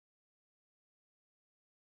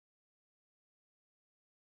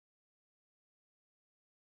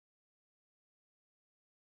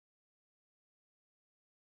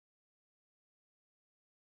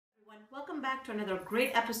everyone, welcome back to another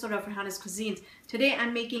great episode of Rihanna's Cuisines. Today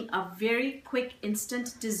I'm making a very quick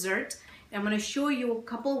instant dessert. I'm going to show you a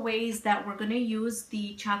couple ways that we're going to use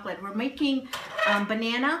the chocolate. We're making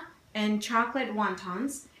banana and chocolate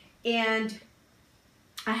wontons, and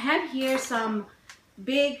I have here some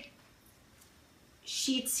big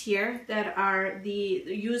sheets here that are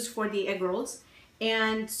used for the egg rolls.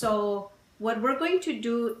 And so what we're going to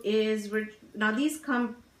do is now these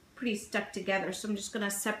come pretty stuck together, so I'm just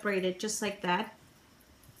gonna separate it just like that.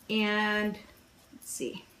 And let's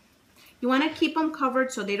see, you want to keep them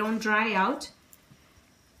covered so they don't dry out.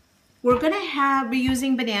 We're gonna be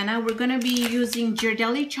using banana. We're gonna be using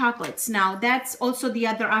Ghirardelli chocolates. Now that's also the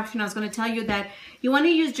other option. I was gonna tell you that you want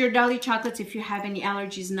to use Ghirardelli chocolates if you have any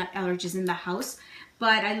allergies, nut allergies in the house.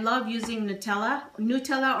 But I love using Nutella or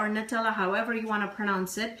Nutella, however you want to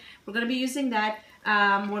pronounce it. We're gonna be using that.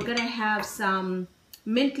 We're gonna have some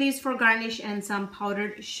mint leaves for garnish and some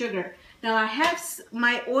powdered sugar. Now I have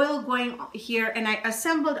my oil going here, and I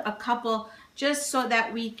assembled a couple just so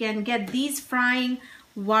that we can get these frying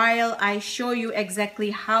while I show you exactly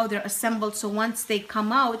how they're assembled. So once they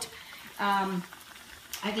come out, I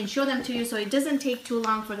can show them to you so it doesn't take too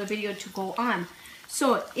long for the video to go on.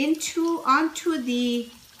 So onto the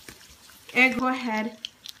egg, go ahead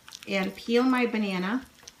and peel my banana.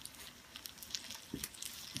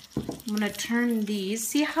 I'm going to turn these.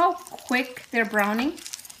 See how quick they're browning?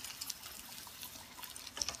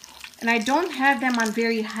 And I don't have them on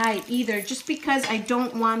very high either, just because I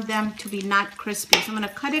don't want them to be not crispy. So I'm going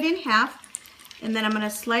to cut it in half, and then I'm going to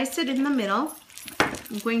slice it in the middle.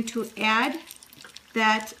 I'm going to add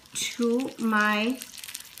that to my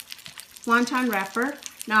wonton wrapper.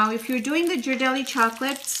 Now, if you're doing the Ghirardelli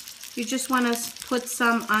chocolates, you just want to put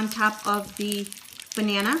some on top of the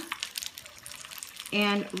banana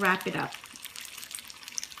and wrap it up.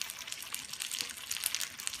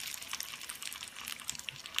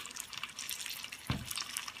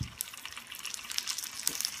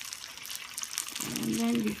 And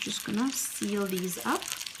then you're just gonna seal these up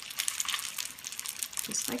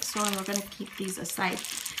just like so, and we're gonna keep these aside.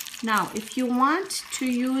 Now if you want to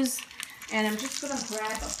use, and I'm just gonna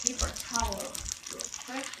grab a paper towel real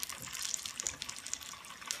quick.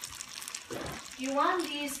 You want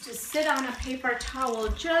these to sit on a paper towel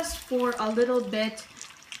just for a little bit,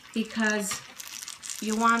 because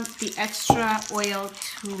you want the extra oil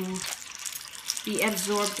to be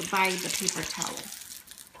absorbed by the paper towel.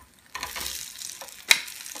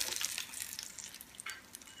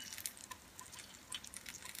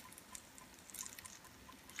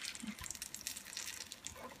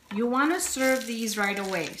 You want to serve these right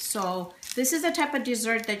away. So this is the type of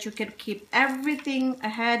dessert that you can keep everything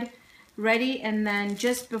ahead ready, and then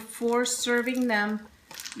just before serving them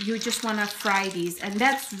you just want to fry these. And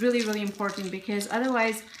that's really, really important, because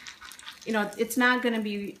otherwise, you know, it's not going to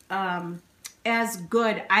be as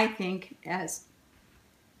good, I think, as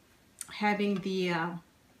having you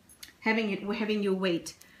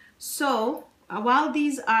wait. So while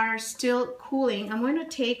these are still cooling, I'm going to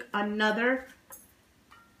take another,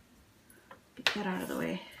 get that out of the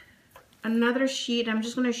way, another sheet. I'm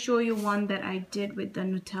just going to show you one that I did with the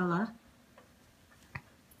Nutella.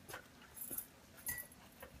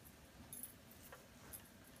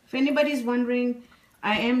 If anybody's wondering,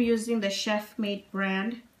 I am using the Chef Made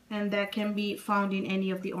brand, and that can be found in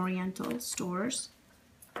any of the Oriental stores.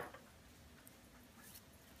 Okay,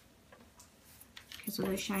 so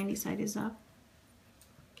the shiny side is up.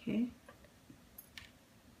 Okay,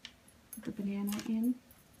 put the banana in.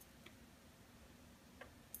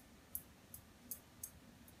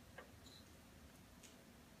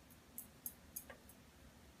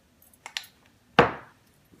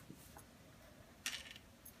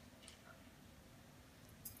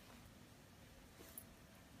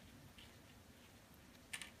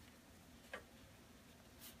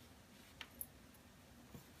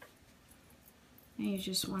 And you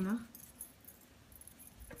just want to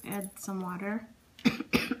add some water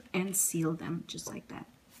and seal them just like that.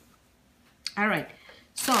 All right,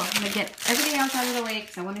 so I'm going to get everything else out of the way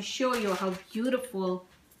because I want to show you how beautiful,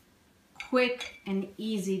 quick, and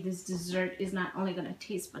easy this dessert is. Not only going to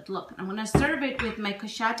taste, but look. I'm going to serve it with my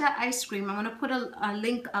cachata ice cream. I'm going to put a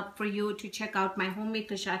link up for you to check out my homemade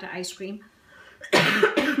cachata ice cream.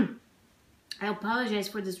 I apologize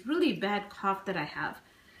for this really bad cough that I have.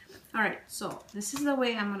 All right, so this is the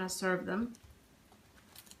way I'm gonna serve them.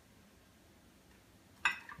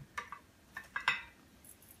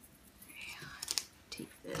 Take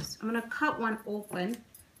this. I'm gonna cut one open.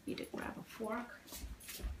 Need to grab a fork.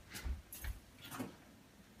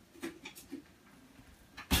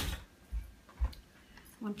 I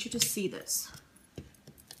want you to see this.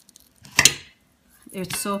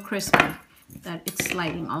 It's so crispy that it's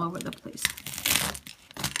sliding all over the place.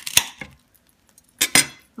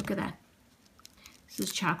 Look at that.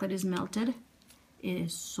 This chocolate is melted. It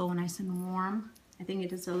is so nice and warm. I think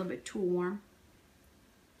it is a little bit too warm.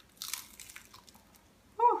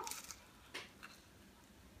 Oh,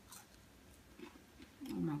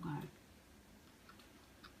 oh my God.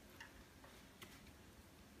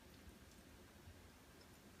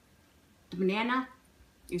 The banana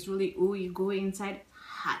is really ooey gooey inside,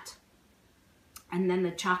 hot. And then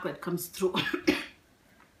the chocolate comes through.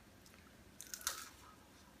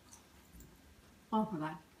 Oh my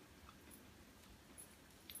God.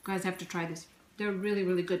 You guys have to try this. They're really,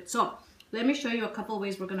 really good. So let me show you a couple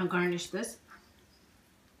ways we're gonna garnish this.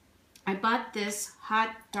 I bought this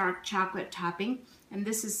hot dark chocolate topping, and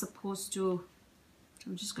this is supposed to,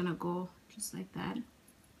 I'm just gonna go just like that.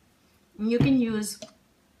 And you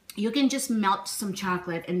can just melt some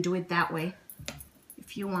chocolate and do it that way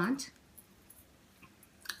if you want.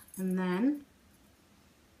 And then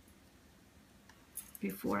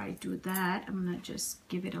before I do that, I'm gonna just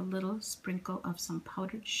give it a little sprinkle of some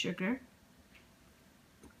powdered sugar.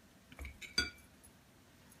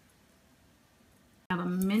 I have a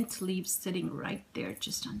mint leaf sitting right there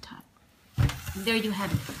just on top. There you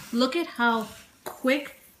have it. Look at how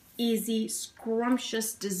quick, easy,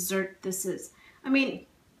 scrumptious dessert this is. I mean,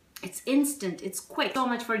 it's instant, it's quick. So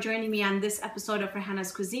much for joining me on this episode of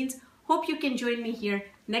Hannah's Cuisines. Hope you can join me here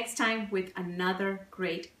next time with another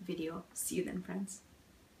great video. See you then, friends.